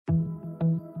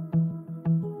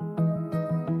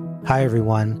Hi,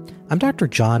 everyone. I'm Dr.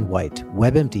 John White,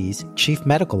 WebMD's Chief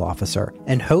Medical Officer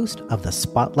and host of the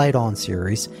Spotlight On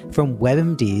series from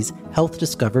WebMD's Health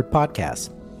Discovered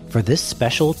podcast. For this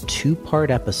special two-part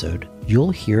episode,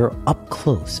 you'll hear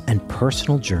up-close and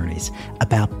personal journeys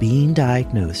about being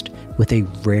diagnosed with a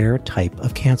rare type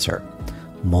of cancer,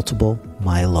 multiple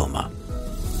myeloma.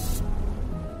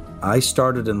 I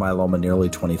started in myeloma nearly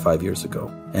 25 years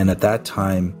ago. And at that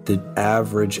time, the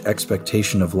average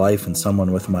expectation of life in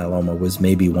someone with myeloma was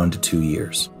maybe 1 to 2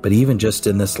 years. But even just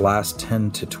in this last 10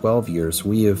 to 12 years,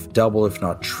 we have doubled, if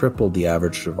not tripled, the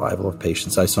average survival of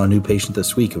patients. I saw a new patient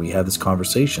this week, and we had this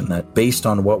conversation that based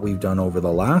on what we've done over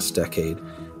the last decade,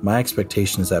 my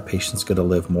expectation is that patient's going to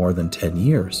live more than 10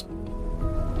 years.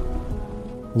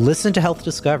 Listen to Health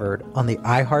Discovered on the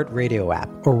iHeartRadio app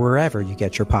or wherever you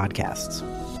get your podcasts.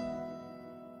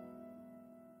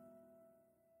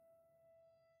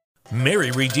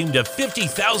 Mary redeemed a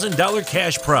 $50,000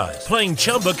 cash prize playing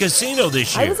Chumba Casino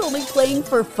this year. I was only playing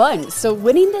for fun, so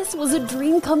winning this was a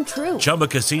dream come true. Chumba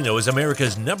Casino is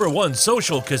America's #1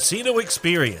 social casino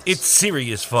experience. It's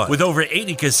serious fun. With over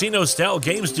 80 casino-style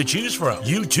games to choose from,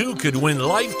 you too could win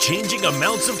life-changing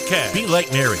amounts of cash. Be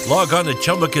like Mary. Log on to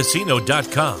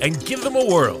ChumbaCasino.com and give them a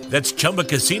whirl. That's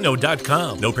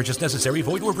ChumbaCasino.com. No purchase necessary.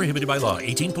 Void or prohibited by law.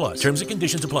 18 plus. Terms and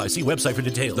conditions apply. See website for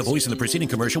details. The voice in the preceding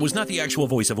commercial was not the actual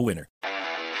voice of a winner.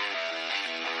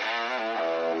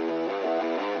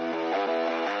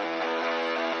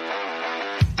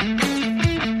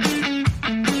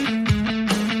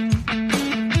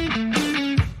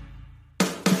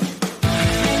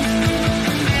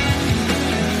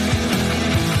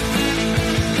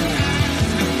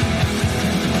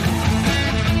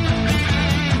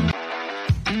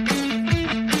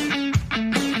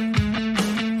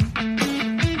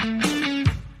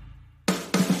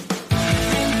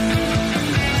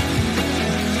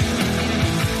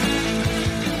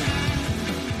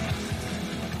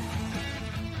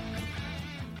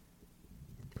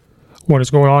 What is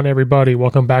going on, everybody?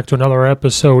 Welcome back to another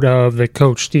episode of the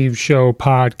Coach Steve Show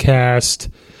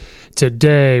podcast.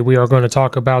 Today, we are going to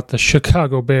talk about the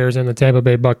Chicago Bears and the Tampa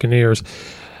Bay Buccaneers.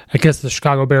 I guess the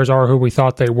Chicago Bears are who we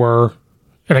thought they were,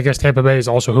 and I guess Tampa Bay is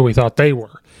also who we thought they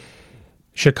were.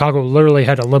 Chicago literally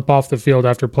had to limp off the field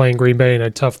after playing Green Bay in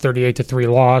a tough 38-3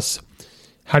 loss.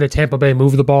 How did Tampa Bay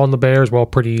move the ball on the Bears? Well,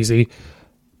 pretty easy.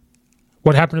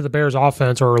 What happened to the Bears'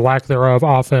 offense, or lack thereof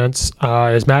offense?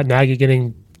 Is Matt Nagy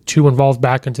getting too involved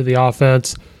back into the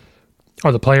offense?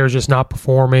 Are the players just not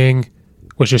performing?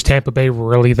 Was just Tampa Bay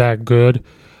really that good?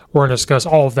 We're going to discuss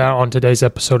all of that on today's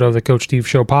episode of the Coach Steve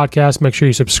Show podcast. Make sure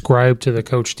you subscribe to the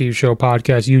Coach Steve Show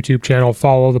podcast YouTube channel.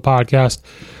 Follow the podcast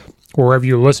wherever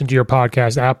you listen to your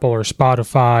podcast, Apple or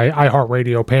Spotify,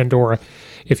 iHeartRadio, Pandora.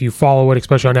 If you follow it,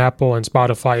 especially on Apple and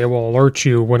Spotify, it will alert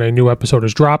you when a new episode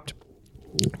is dropped.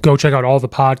 Go check out all the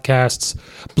podcasts,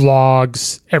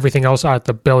 blogs, everything else at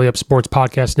the Belly Up Sports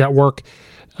Podcast Network.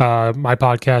 My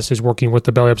podcast is working with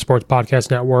the Belly Up Sports Podcast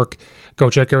Network. Go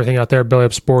check everything out there,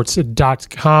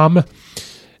 bellyupsports.com.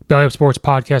 Belly Up Sports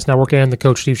Podcast Network and the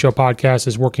Coach Steve Show podcast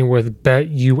is working with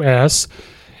BetUS.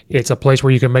 It's a place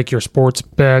where you can make your sports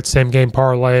bets, same-game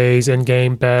parlays,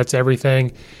 in-game bets,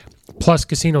 everything. Plus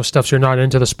casino stuff, so you're not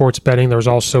into the sports betting. There's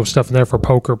also stuff in there for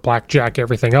poker, blackjack,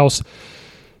 everything else.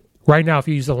 Right now, if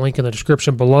you use the link in the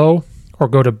description below or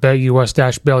go to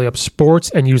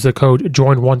BetUS-BellyUpSports and use the code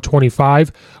JOIN125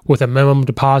 with a minimum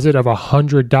deposit of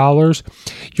 $100,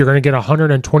 you're going to get a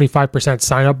 125%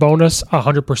 sign-up bonus.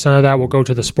 100% of that will go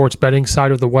to the sports betting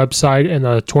side of the website, and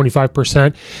the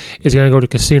 25% is going to go to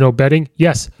casino betting.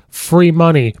 Yes, free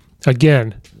money.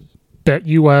 Again,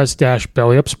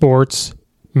 BetUS-BellyUpSports,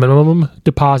 minimum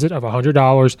deposit of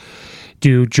 $100.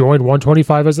 Do join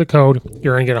 125 as the code.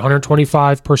 You're going to get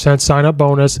 125% sign-up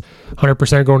bonus,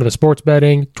 100% going to the sports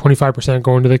betting, 25%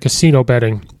 going to the casino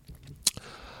betting.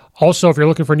 Also, if you're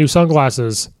looking for new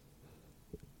sunglasses,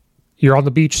 you're on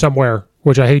the beach somewhere,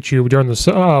 which I hate you during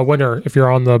the winter if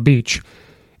you're on the beach,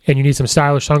 and you need some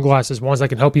stylish sunglasses, ones that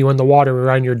can help you in the water, you're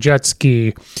riding your jet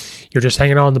ski, you're just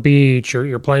hanging out on the beach,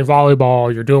 you're playing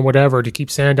volleyball, you're doing whatever to keep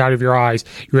sand out of your eyes,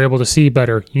 you're able to see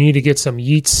better. You need to get some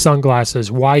Yeetz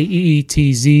sunglasses,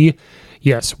 Y-E-E-T-Z.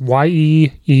 Yes,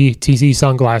 Y-E-E-T-Z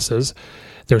sunglasses.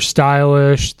 They're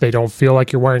stylish. They don't feel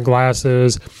like you're wearing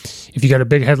glasses. If you got a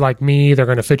big head like me, they're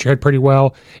going to fit your head pretty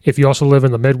well. If you also live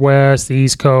in the Midwest, the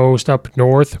East Coast, up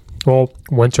north, well,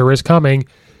 winter is coming.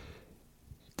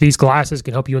 These glasses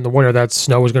can help you in the winter. That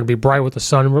snow is going to be bright with the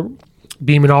sun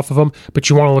beaming off of them, but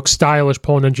you want to look stylish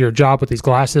pulling into your job with these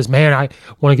glasses. Man, I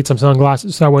want to get some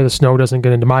sunglasses so that way the snow doesn't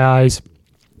get into my eyes.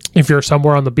 if you're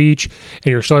somewhere on the beach and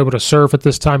you're still able to surf at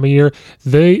this time of year,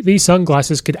 these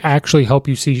sunglasses could actually help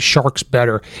you see sharks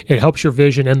better. It helps your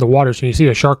vision in the water. So you see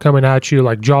a shark coming at you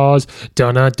like Jaws,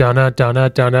 dunna, dunna, dunna,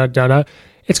 dunna, dunna.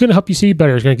 It's going to help you see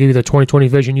better. It's going to give you the 20/20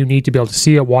 vision you need to be able to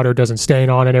see it. Water doesn't stain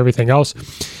on and everything else.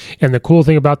 And the cool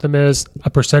thing about them is a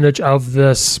percentage of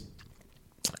this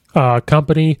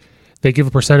company, they give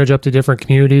a percentage up to different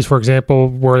communities. For example,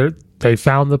 where they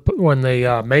found when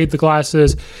they made the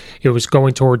glasses, it was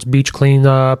going towards beach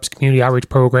cleanups, community outreach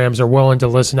programs. They're willing to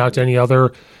listen out to any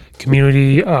other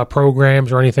community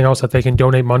programs or anything else that they can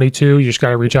donate money to. You just got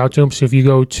to reach out to them. So if you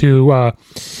go to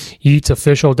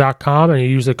yeatsofficial.com and you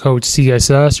use the code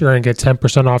CSS, you're going to get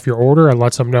 10% off your order. It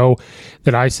lets them know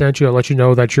that I sent you. It lets you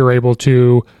know that you're able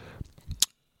to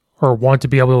or want to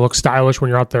be able to look stylish when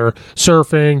you're out there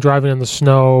surfing, driving in the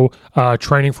snow,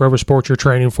 training for whatever sport you're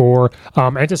training for,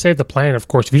 and to save the planet, of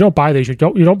course. If you don't buy these, you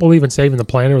don't believe in saving the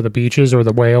planet or the beaches or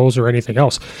the whales or anything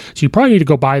else. So you probably need to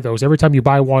go buy those. Every time you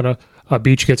buy one, a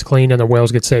beach gets cleaned and the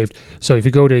whales get saved. So if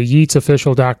you go to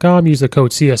yeatsofficial.com, use the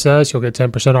code CSS, you'll get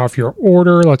 10% off your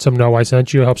order. Let them know I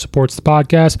sent you. Help supports the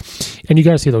podcast. And you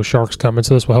got to see those sharks coming,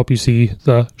 so this will help you see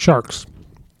the sharks.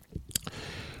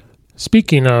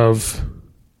 Speaking of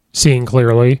seeing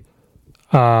clearly,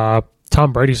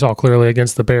 Tom Brady saw clearly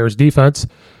against the Bears defense.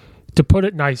 To put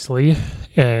it nicely,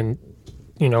 and,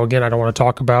 again, I don't want to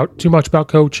talk about too much about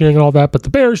coaching and all that, but the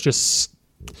Bears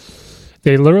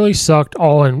they literally sucked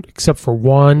all in except for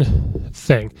one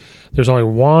thing. There's only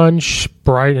one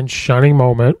bright and shining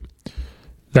moment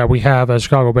that we have as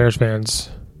Chicago Bears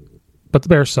fans, but the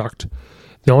Bears sucked.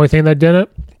 The only thing that didn't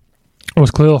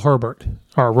was Khalil Herbert,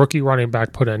 our rookie running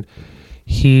back, put in.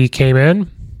 He came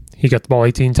in, he got the ball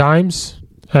 18 times,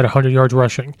 had 100 yards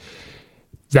rushing.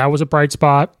 That was a bright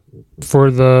spot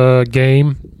for the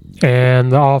game,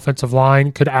 and the offensive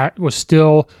line was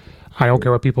still, I don't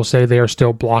care what people say, they are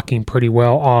still blocking pretty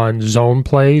well on zone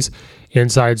plays,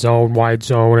 inside zone, wide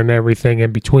zone, and everything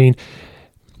in between.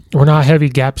 We're not a heavy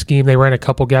gap scheme. They ran a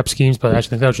couple gap schemes, but I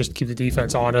think that was just to keep the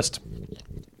defense honest.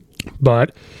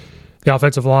 But the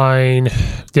offensive line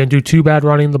didn't do too bad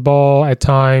running the ball at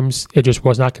times. It just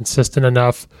was not consistent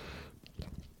enough.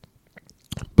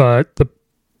 But the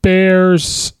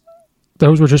Bears,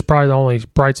 those were just probably the only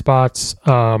bright spots.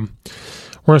 We're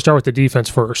going to start with the defense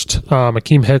first.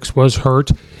 Akeem Hicks was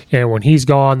hurt, and when he's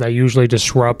gone, that usually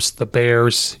disrupts the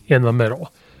Bears in the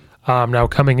middle. Now,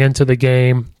 coming into the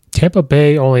game, Tampa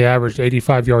Bay only averaged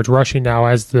 85 yards rushing. Now,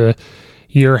 as the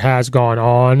year has gone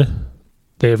on,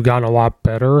 they've gotten a lot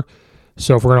better.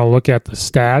 So if we're going to look at the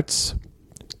stats,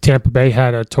 Tampa Bay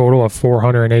had a total of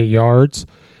 408 yards.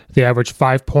 They averaged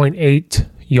 5.8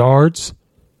 yards.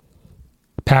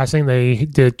 Passing, they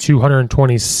did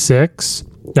 226.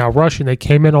 Now, rushing, they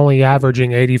came in only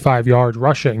averaging 85 yards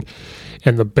rushing,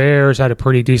 and the Bears had a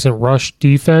pretty decent rush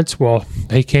defense. Well,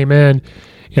 they came in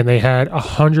and they had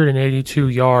 182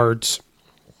 yards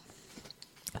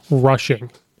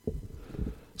rushing.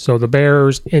 So the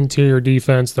Bears' interior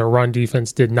defense, their run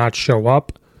defense, did not show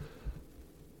up.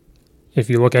 If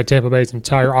you look at Tampa Bay's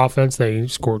entire offense, they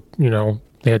scored,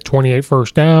 they had 28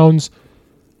 first downs.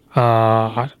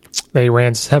 They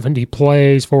ran 70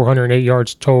 plays, 408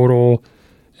 yards total,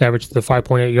 averaged the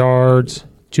 5.8 yards,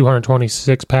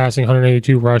 226 passing,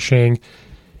 182 rushing.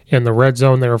 In the red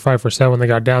zone, they were 5 for 7. They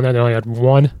got down there. They only had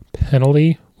one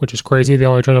penalty, which is crazy. They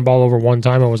only turned the ball over one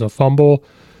time. It was a fumble.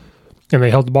 And they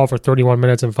held the ball for 31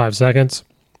 minutes and 5 seconds.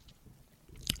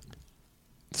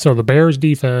 So the Bears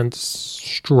defense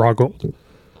struggled.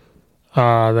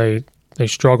 They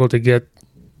struggled to get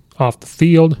off the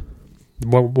field.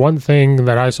 One thing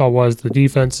that I saw was the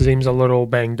defense seems a little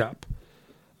banged up.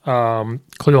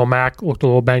 Khalil Mack looked a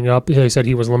little banged up. They said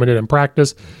he was limited in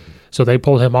practice. So they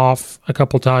pulled him off a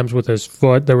couple times with his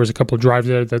foot. There was a couple of drives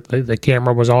there that the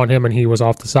camera was on him and he was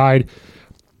off the side.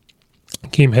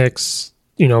 Akeem Hicks,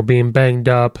 being banged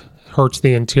up, hurts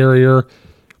the interior.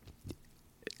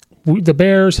 The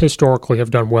Bears historically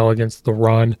have done well against the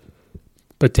run,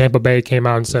 but Tampa Bay came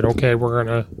out and said, okay, we're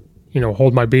going to,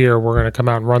 hold my beer. We're going to come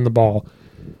out and run the ball.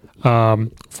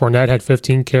 Fournette had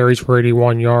 15 carries for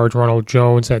 81 yards. Ronald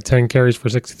Jones had 10 carries for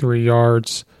 63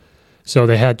 yards. So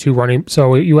they had two running.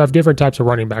 So you have different types of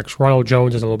running backs. Ronald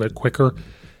Jones is a little bit quicker.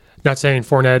 Not saying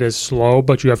Fournette is slow,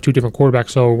 but you have two different quarterbacks.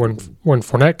 So when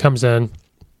Fournette comes in,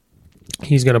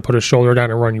 he's going to put his shoulder down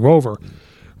and run you over.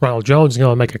 Ronald Jones is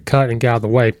going to make a cut and get out of the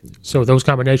way. So those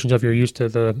combinations, if you're used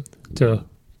to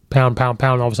pound, all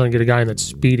of a sudden get a guy in that's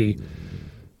speedy.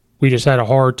 We just had a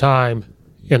hard time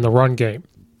in the run game.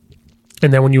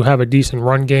 And then when you have a decent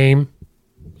run game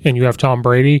and you have Tom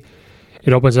Brady,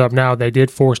 It opens up now. They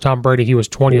did force Tom Brady. He was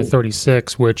 20 of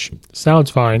 36, which sounds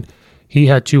fine. He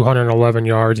had 211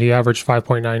 yards. He averaged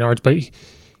 5.9 yards, but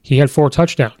he had 4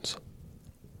 touchdowns.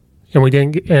 And we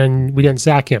didn't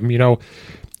sack him. You know,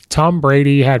 Tom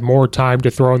Brady had more time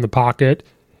to throw in the pocket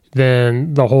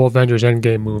than the whole Avengers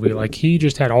Endgame movie. Like, he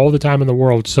just had all the time in the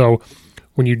world. So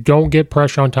when you don't get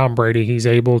pressure on Tom Brady, he's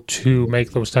able to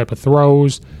make those type of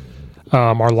throws.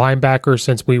 Our linebackers,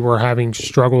 since we were having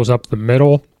struggles up the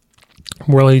middle,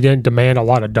 really didn't demand a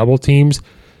lot of double teams.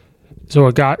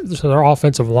 So their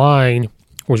offensive line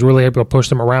was really able to push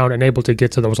them around and able to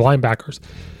get to those linebackers.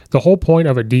 The whole point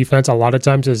of a defense a lot of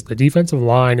times is the defensive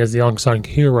line is the unsung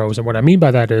heroes. And what I mean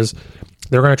by that is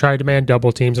they're going to try to demand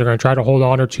double teams. They're going to try to hold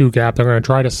on or two gap. They're going to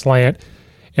try to slant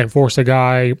and force a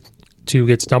guy to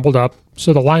get stumbled up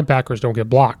so the linebackers don't get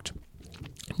blocked.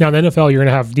 Now, in the NFL, you're going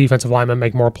to have defensive linemen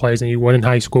make more plays than you would in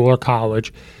high school or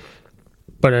college.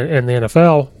 But in the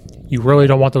NFL, you really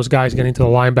don't want those guys getting to the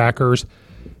linebackers.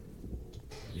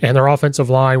 And their offensive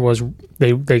line was,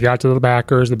 they got to the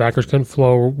backers. The backers couldn't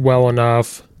flow well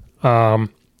enough. And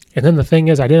then the thing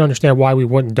is, I didn't understand why we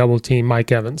wouldn't double team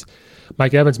Mike Evans.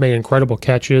 Mike Evans made incredible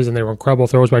catches, and they were incredible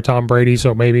throws by Tom Brady.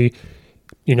 So maybe,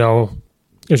 you know,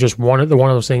 it's just one of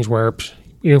those things where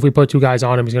even if we put 2 guys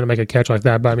on him, he's going to make a catch like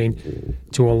that. But I mean,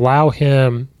 to allow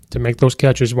him to make those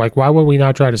catches, like, why would we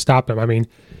not try to stop him? I mean,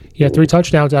 he had 3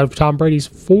 touchdowns out of Tom Brady's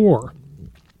 4,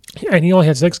 and he only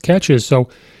had 6 catches. So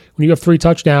when you have 3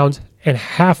 touchdowns and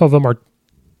half of them are,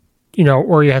 you know,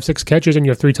 or you have 6 catches and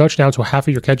you have 3 touchdowns, so half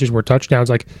of your catches were touchdowns,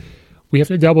 like, we have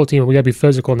to double team. We got to be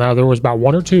physical. Now, there was about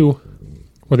 1 or 2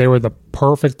 where they were the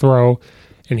perfect throw,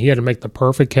 and he had to make the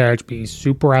perfect catch, be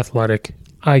super athletic.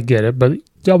 I get it, but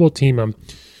double team him.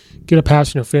 Get a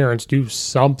pass interference. Do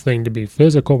something to be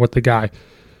physical with the guy.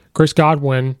 Chris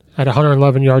Godwin had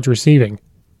 111 yards receiving.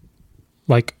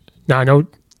 Like, now I know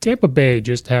Tampa Bay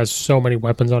just has so many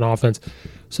weapons on offense,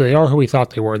 so they are who we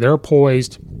thought they were. They're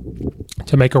poised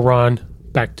to make a run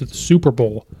back to the Super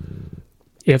Bowl.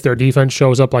 If their defense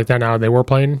shows up like that now, they were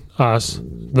playing us,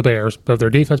 the Bears, but if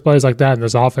their defense plays like that and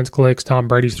this offense clicks, Tom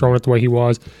Brady's throwing it the way he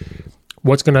was,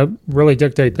 what's going to really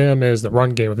dictate them is the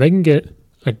run game. If they can get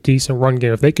a decent run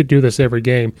game, if they could do this every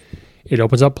game, it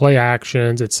opens up play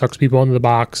actions, it sucks people into the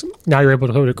box. Now you're able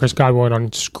to put Chris Godwin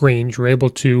on screens, you're able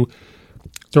to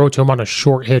throw it to him on a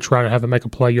short hitch route and have him make a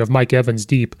play. You have Mike Evans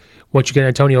deep. Once you get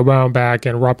Antonio Brown back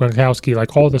and Rob Gronkowski,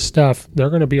 like all this stuff, they're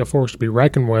going to be a force to be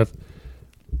reckoned with.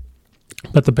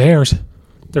 But the Bears,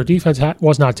 their defense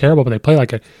was not terrible, but they play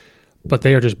like it. But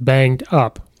they are just banged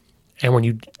up. And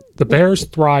when the Bears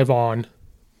thrive on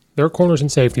their corners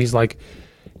and safeties, like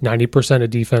 90%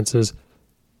 of defenses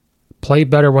play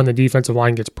better when the defensive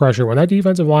line gets pressure. When that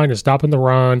defensive line is stopping the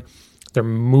run, they're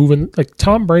moving. Like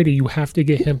Tom Brady, you have to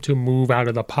get him to move out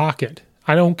of the pocket.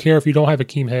 I don't care if you don't have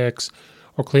Akeem Hicks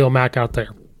or Khalil Mack out there.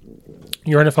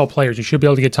 You're NFL players. You should be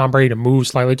able to get Tom Brady to move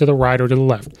slightly to the right or to the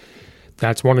left.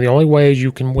 That's one of the only ways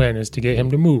you can win is to get him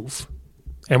to move.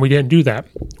 And we didn't do that.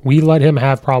 We let him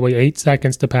have probably 8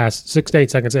 seconds to pass, 6 to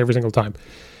 8 seconds every single time.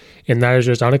 And that is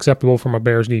just unacceptable from a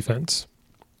Bears defense.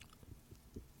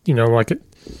 You know, like it.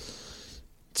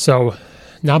 So,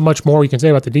 not much more we can say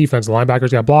about the defense. The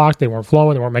linebackers got blocked. They weren't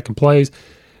flowing. They weren't making plays.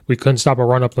 We couldn't stop a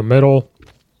run up the middle.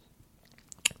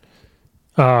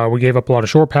 We gave up a lot of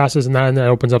short passes, and that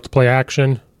opens up the play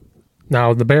action.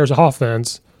 Now, the Bears'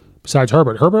 offense, besides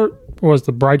Herbert was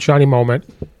the bright, shiny moment,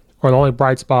 or the only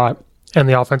bright spot, and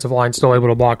the offensive line still able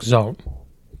to block zone.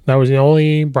 That was the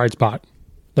only bright spot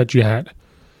that you had.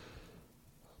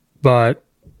 But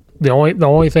the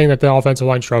only thing that the offensive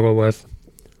line struggled with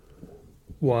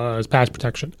was pass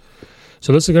protection.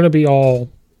 So this is going to be all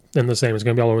in the same. It's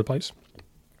going to be all over the place.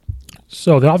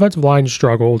 So the offensive line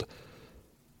struggled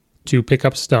to pick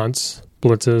up stunts,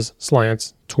 blitzes,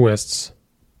 slants, twists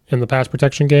in the pass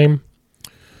protection game.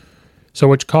 So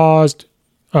which caused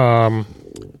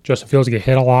Justin Fields to get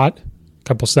hit a lot, a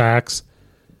couple sacks.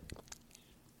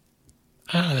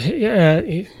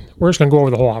 We're just going to go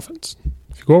over the whole offense.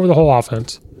 If you go over the whole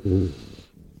offense,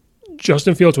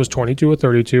 Justin Fields was 22 of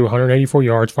 32, 184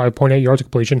 yards, 5.8 yards of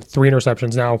completion, 3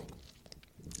 interceptions. Now,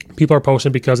 people are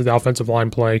posting because of the offensive line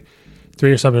play,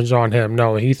 3 interceptions on him.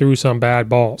 No, he threw some bad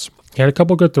balls. He had a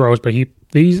couple good throws, but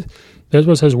this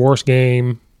was his worst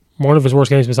game. One of his worst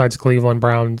games besides Cleveland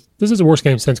Browns. This is the worst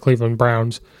game since Cleveland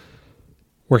Browns,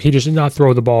 where he just did not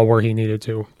throw the ball where he needed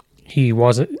to. He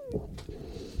wasn't.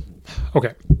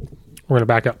 Okay, we're going to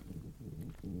back up.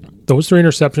 Those 3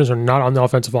 interceptions are not on the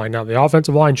offensive line. Now, the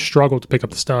offensive line struggled to pick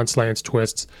up the stunts, slants,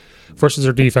 twists versus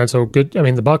their defense. So good. I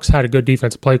mean, the Bucs had a good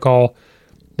defensive play call.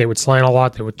 They would slant a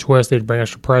lot. They would twist. They'd bring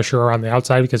extra pressure on the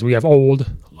outside because we have old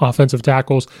offensive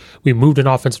tackles. We moved an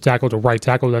offensive tackle to right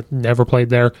tackle that never played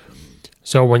there.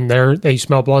 So when they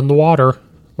smell blood in the water,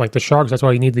 like the Sharks, that's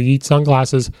why you need to eat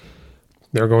sunglasses.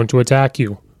 They're going to attack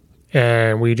you.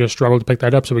 And we just struggled to pick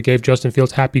that up. So we gave Justin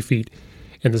Fields happy feet.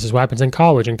 And this is what happens in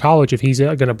college. In college, if he's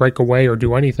going to break away or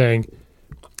do anything,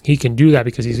 he can do that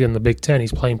because he's in the Big Ten.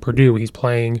 He's playing Purdue. He's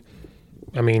playing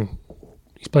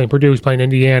Purdue. He's playing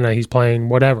Indiana. He's playing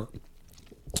whatever.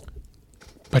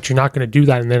 But you're not going to do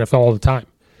that in the NFL all the time.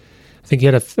 I think he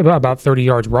had about 30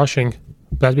 yards rushing.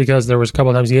 That's because there was a couple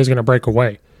of times he is going to break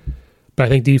away. But I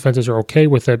think defenses are okay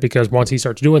with it because once he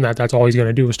starts doing that, that's all he's going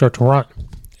to do is start to run.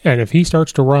 And if he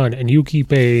starts to run and you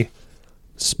keep a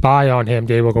spy on him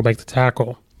to be able to go make the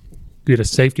tackle, you get a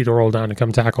safety to roll down and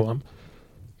come tackle him.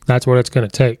 That's what it's going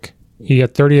to take. He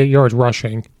had 38 yards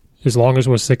rushing. His longest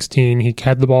was 16. He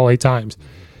had the ball 8 times.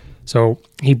 So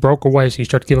he broke away, so you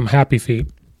start to give him happy feet.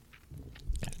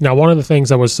 Now, one of the things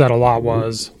that was said a lot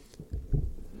was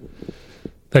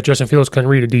that Justin Fields couldn't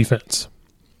read a defense.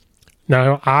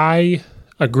 Now, I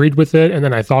agreed with it, and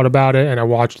then I thought about it, and I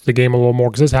watched the game a little more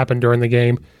because this happened during the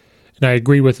game, and I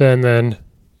agreed with it, and then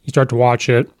you start to watch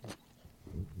it.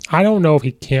 I don't know if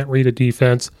he can't read a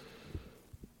defense,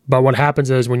 but what happens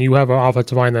is when you have an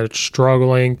offensive line that's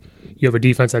struggling, you have a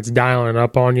defense that's dialing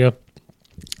up on you,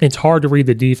 it's hard to read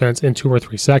the defense in 2 or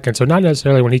 3 seconds. So not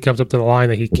necessarily when he comes up to the line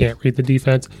that he can't read the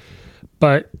defense,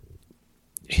 but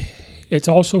it's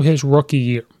also his rookie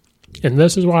year. And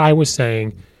this is why I was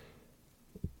saying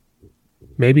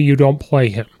maybe you don't play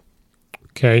him.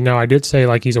 Okay, now I did say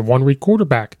like he's a one-read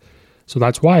quarterback. So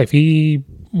that's why if he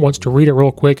wants to read it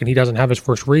real quick and he doesn't have his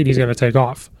first read, he's going to take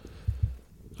off.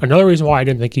 Another reason why I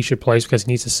didn't think he should play is because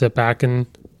he needs to sit back and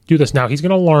do this. Now, he's going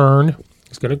to learn.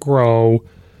 He's going to grow.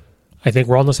 I think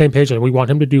we're on the same page and we want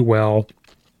him to do well.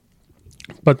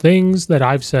 But things that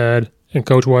I've said and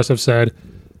Coach West have said,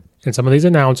 and some of these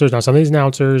announcers, now some of these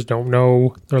announcers don't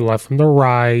know their left from the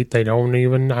right. I don't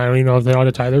even know if they know how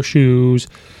to tie their shoes.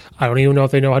 I don't even know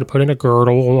if they know how to put in a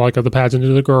girdle, like the pads into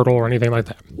the girdle or anything like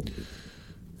that.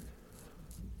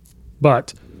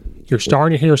 But you're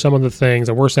starting to hear some of the things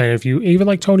that we're saying. If you, even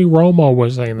like Tony Romo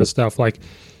was saying this stuff, like,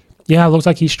 yeah, it looks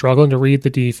like he's struggling to read the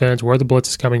defense, where the blitz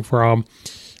is coming from.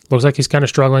 Looks like he's kind of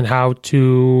struggling how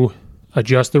to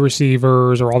adjust the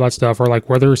receivers or all that stuff, or like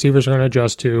where the receivers are going to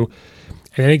adjust to.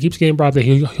 And then it keeps getting brought up that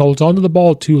he holds onto the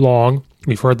ball too long.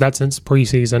 We've heard that since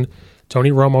preseason. Tony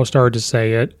Romo started to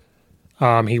say it.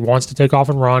 He wants to take off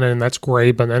and run, and that's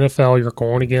great. But in the NFL, you're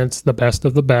going against the best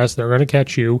of the best. They're going to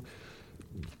catch you.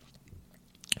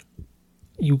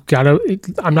 You gotta.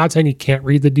 I'm not saying you can't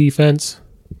read the defense,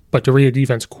 but to read a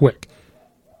defense quick.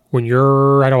 When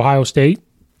you're at Ohio State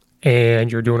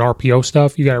and you're doing RPO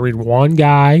stuff, you got to read one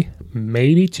guy,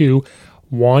 maybe two.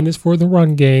 One is for the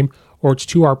run game, or it's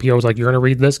 2 RPOs. Like you're going to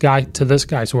read this guy to this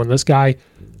guy. So when this guy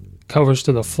covers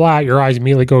to the flat, your eyes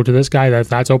immediately go to this guy. If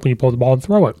that's open, you pull the ball and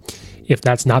throw it. If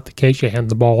that's not the case, you hand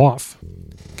the ball off.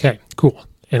 Okay, cool.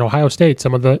 In Ohio State, he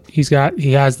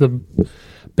has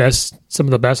some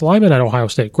of the best linemen at Ohio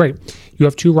State. Great. You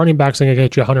have 2 running backs that can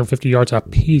get you 150 yards a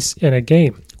piece in a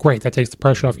game. Great. That takes the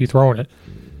pressure off you throwing it.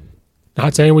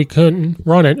 Not saying we couldn't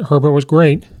run it. Herbert was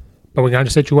great. But we got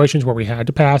into situations where we had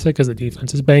to pass it because the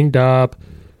defense is banged up.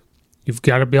 You've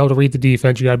got to be able to read the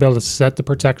defense. You got to be able to set the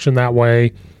protection that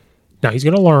way. Now he's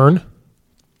going to learn.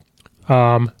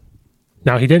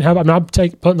 Now he didn't have. I'm not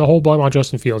putting the whole blame on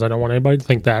Justin Fields. I don't want anybody to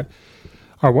think that.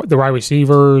 The right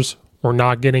receivers were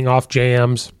not getting off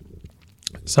jams.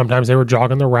 Sometimes they were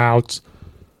jogging the routes.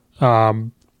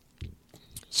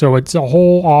 So it's a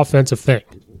whole offensive thing.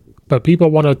 But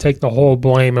people want to take the whole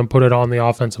blame and put it on the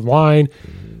offensive line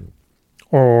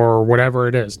or whatever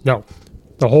it is. No.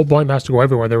 The whole blame has to go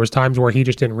everywhere. There was times where he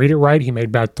just didn't read it right. He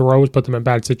made bad throws, put them in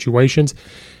bad situations.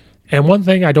 And one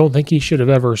thing I don't think he should have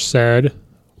ever said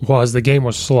was the game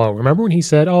was slow. Remember when he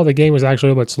said, the game was actually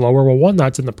a little bit slower? Well, one,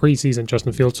 that's in the preseason,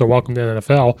 Justin Fields, so welcome to the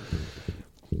NFL.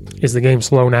 Is the game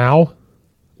slow now?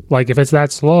 Like, if it's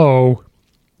that slow,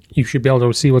 you should be able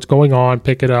to see what's going on,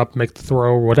 pick it up, make the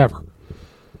throw, whatever.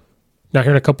 Now,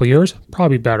 here in a couple of years,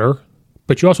 probably better.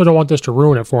 But you also don't want this to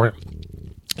ruin it for him.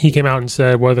 He came out and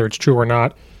said, whether it's true or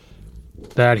not,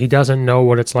 that he doesn't know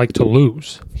what it's like to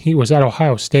lose. He was at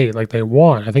Ohio State, like they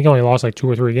won. I think he only lost like 2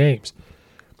 or 3 games.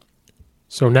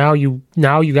 So now you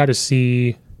got to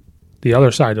see the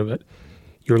other side of it.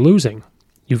 You're losing.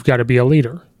 You've got to be a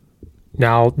leader.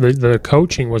 Now, the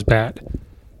coaching was bad.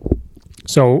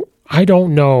 So I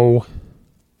don't know.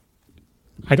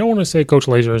 I don't want to say Coach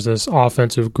Laser is this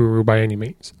offensive guru by any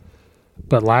means.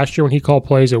 But last year when he called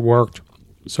plays, it worked.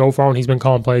 So far when he's been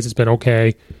calling plays, it's been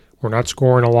okay. We're not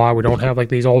scoring a lot. We don't have like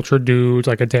these ultra dudes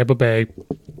like in Tampa Bay.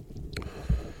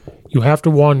 You have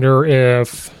to wonder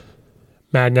if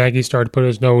Matt Nagy started to put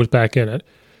his nose back in it,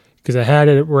 because it had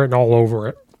it written all over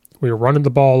it. We were running the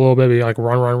ball a little bit, like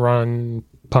run,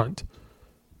 punt.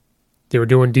 They were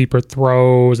doing deeper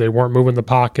throws. They weren't moving the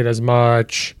pocket as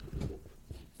much.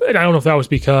 And I don't know if that was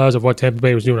because of what Tampa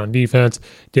Bay was doing on defense.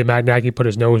 Did Matt Nagy put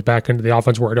his nose back into the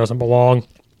offense where it doesn't belong?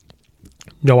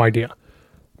 No idea.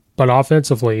 But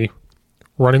offensively,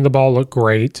 running the ball looked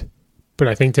great. But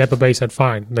I think Tampa Bay said,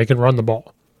 fine, they can run the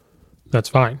ball. That's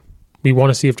fine. We want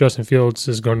to see if Justin Fields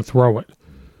is going to throw it.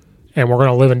 And we're going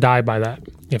to live and die by that.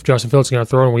 If Justin Fields is going to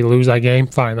throw it and we lose that game,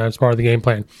 fine, that's part of the game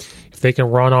plan. If they can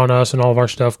run on us and all of our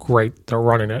stuff, great, they're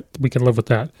running it. We can live with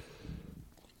that.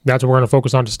 That's what we're going to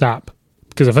focus on to stop.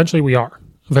 Because eventually we are.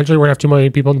 Eventually we're going to have too many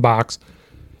people in the box.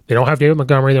 They don't have David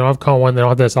Montgomery. They don't have Cohen. They don't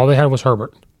have this. All they had was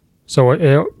Herbert. So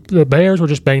the Bears were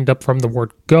just banged up from the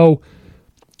word go.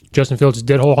 Justin Fields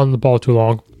did hold on to the ball too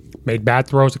long. Made bad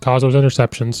throws to cause those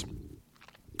interceptions.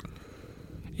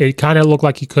 It kind of looked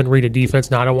like he couldn't read a defense.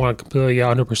 Now, I don't want to completely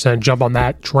 100% jump on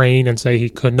that train and say he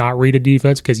could not read a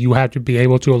defense, because you have to be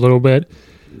able to a little bit,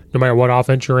 no matter what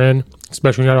offense you're in.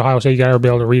 Especially in Ohio State, you got to be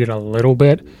able to read it a little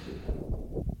bit.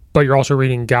 But you're also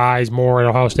reading guys more at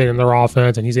Ohio State in their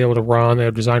offense, and he's able to run. They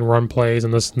have designed run plays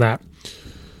and this and that.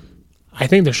 I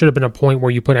think there should have been a point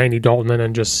where you put Andy Dalton in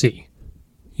and just see.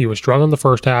 He was struggling the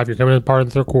first half. You're coming in part of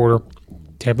the third quarter.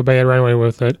 Tampa Bay had ran away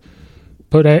with it.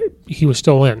 But he was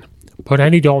still in. Put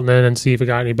Andy Dalton in and see if it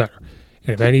got any better.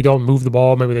 And if Andy Dalton moved the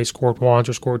ball, maybe they scored once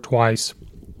or scored twice.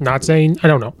 Not saying, I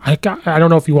don't know. I don't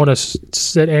know if you want to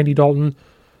sit Andy Dalton,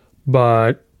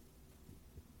 but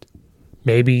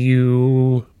maybe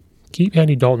you keep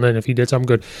Andy Dalton in if he did something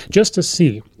good. Just to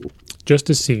see.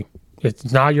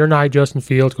 It's not your night, Justin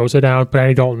Fields. Go sit down, put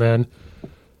Andy Dalton in.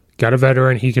 Got a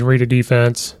veteran. He can read a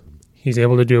defense. He's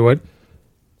able to do it.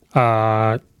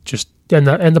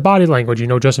 And the body language,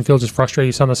 Justin Fields is frustrated.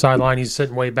 He's on the sideline. He's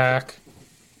sitting way back,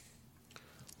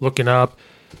 looking up.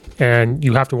 And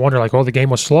you have to wonder, the game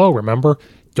was slow, remember?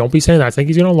 Don't be saying that. I think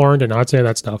he's going to learn to not say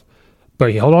that stuff.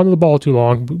 But he held on to the ball too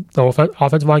long. The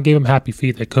offensive line gave him happy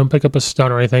feet. They couldn't pick up a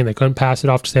stunt or anything. They couldn't pass it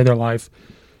off to save their life.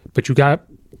 But the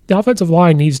offensive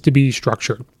line needs to be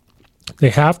structured.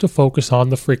 They have to focus on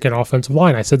the freaking offensive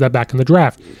line. I said that back in the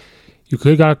draft. You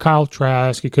could have got a Kyle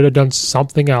Trask. You could have done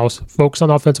something else. Focus on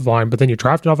the offensive line. But then you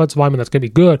draft an offensive lineman that's going to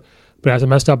be good, but has a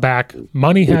messed up back.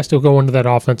 Money has to go into that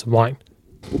offensive line.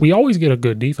 We always get a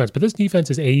good defense, but this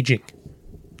defense is aging.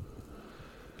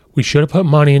 We should have put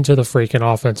money into the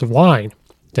freaking offensive line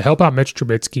to help out Mitch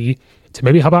Trubisky, to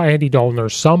maybe help out Andy Dalton or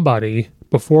somebody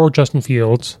before Justin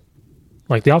Fields.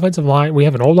 Like the offensive line, we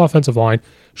have an old offensive line,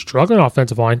 struggling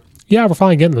offensive line. Yeah, we're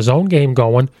finally getting the zone game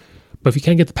going, but if you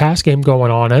can't get the pass game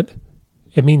going on it,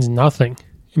 it means nothing.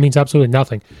 It means absolutely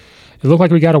nothing. It looked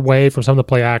like we got away from some of the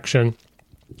play action.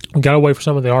 We got away from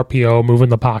some of the RPO, moving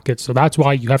the pocket. So that's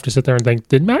why you have to sit there and think,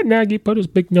 did Matt Nagy put his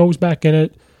big nose back in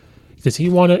it? Does he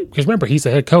want it? Because remember, he's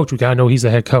the head coach. We got to know he's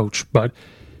the head coach. But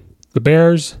the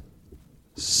Bears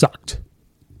sucked,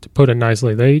 to put it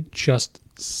nicely. They just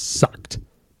sucked.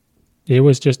 It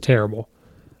was just terrible.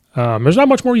 There's not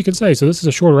much more you can say. So this is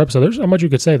a shorter episode. There's not much you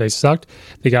could say. They sucked.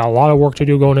 They got a lot of work to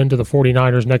do going into the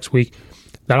 49ers next week.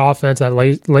 That offense, that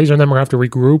laser, and them are going to have to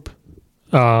regroup.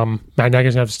 Matt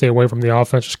Nagy's going to have to stay away from the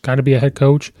offense, just kind of be a head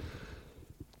coach.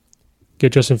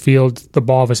 Get Justin Fields the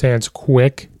ball of his hands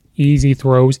quick, easy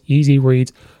throws, easy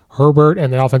reads. Herbert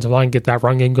and the offensive line get that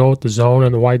run game going with the zone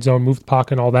and the wide zone, move the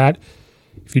pocket and all that.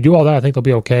 If you do all that, I think they'll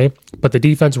be okay. But the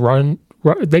defense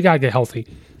they got to get healthy.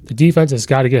 The defense has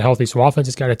got to get healthy. So offense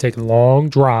has got to take long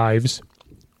drives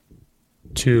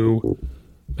to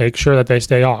make sure that they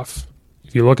stay off.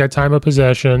 If you look at time of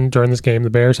possession during this game, the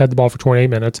Bears had the ball for 28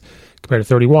 minutes compared to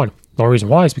 31. The only reason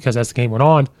why is because as the game went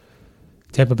on,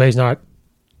 Tampa Bay's not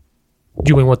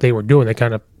doing what they were doing. They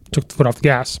kind of took the foot off the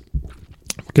gas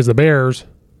because the Bears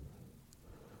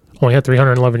only had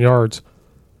 311 yards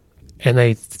and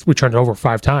we turned it over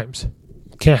 5 times.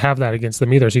 Can't have that against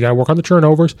them either. So you got to work on the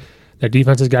turnovers. That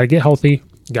defense has got to get healthy.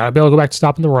 You got to be able to go back to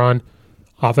stopping the run.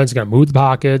 Offense got to move the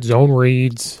pocket, zone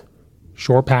reads,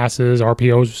 short passes,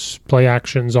 RPOs, play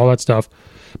actions, all that stuff.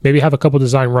 Maybe have a couple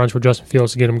design runs for Justin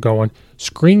Fields to get him going.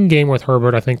 Screen game with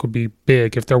Herbert, I think, would be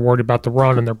big if they're worried about the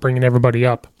run and they're bringing everybody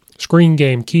up. Screen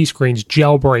game, key screens,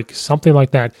 jailbreak, something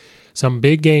like that. Some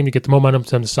big game to get the momentum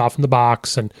to soften the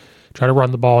box and try to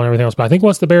run the ball and everything else. But I think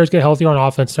once the Bears get healthier on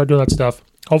offense, start doing that stuff,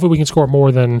 hopefully we can score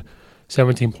more than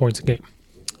 17 points a game.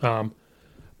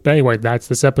 But anyway, that's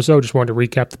this episode. Just wanted to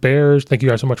recap the Bears. Thank you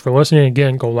guys so much for listening.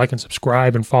 Again, go like and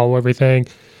subscribe and follow everything.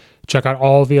 Check out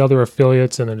all the other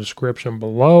affiliates in the description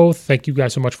below. Thank you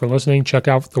guys so much for listening. Check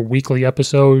out the weekly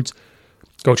episodes.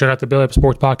 Go check out the Billy Up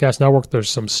Sports Podcast Network. There's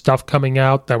some stuff coming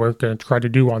out that we're going to try to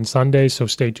do on Sunday, so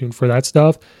stay tuned for that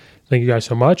stuff. Thank you guys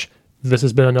so much. This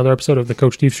has been another episode of the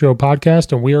Coach Steve Show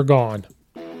podcast, and we are gone.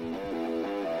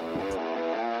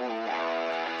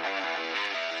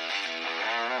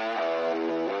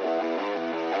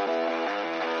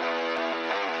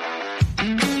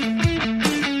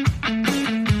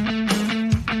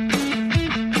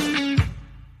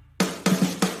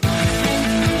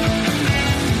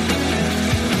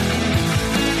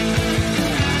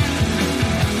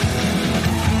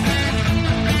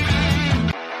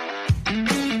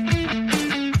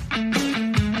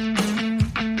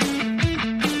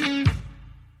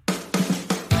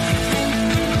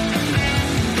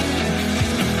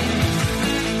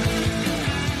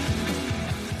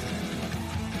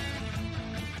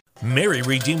 Mary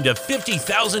redeemed a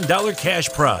 $50,000 cash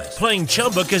prize playing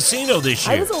Chumba Casino this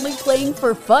year. I was only playing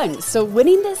for fun, so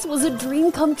winning this was a dream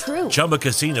come true. Chumba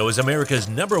Casino is America's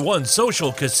 #1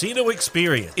 social casino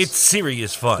experience. It's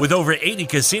serious fun. With over 80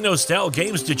 casino-style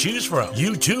games to choose from,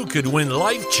 you too could win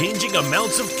life-changing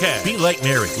amounts of cash. Be like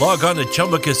Mary. Log on to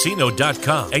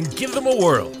ChumbaCasino.com and give them a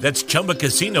whirl. That's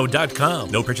ChumbaCasino.com.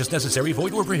 No purchase necessary.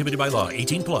 Void or prohibited by law.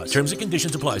 18 plus. Terms and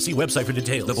conditions apply. See website for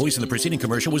details. The voice in the preceding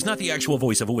commercial was not the actual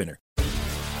voice of a winner.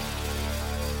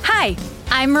 Hi,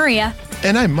 I'm Maria.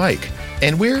 And I'm Mike.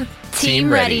 And we're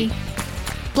Team Ready.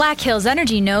 Black Hills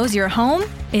Energy knows your home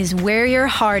is where your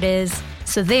heart is,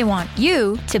 so they want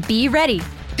you to be ready.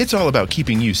 It's all about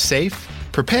keeping you safe,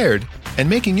 prepared, and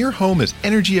making your home as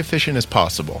energy efficient as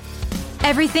possible.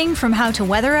 Everything from how to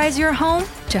weatherize your home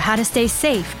to how to stay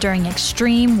safe during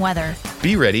extreme weather.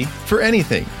 Be ready for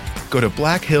anything. Go to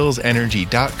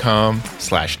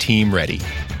blackhillsenergy.com/teamready.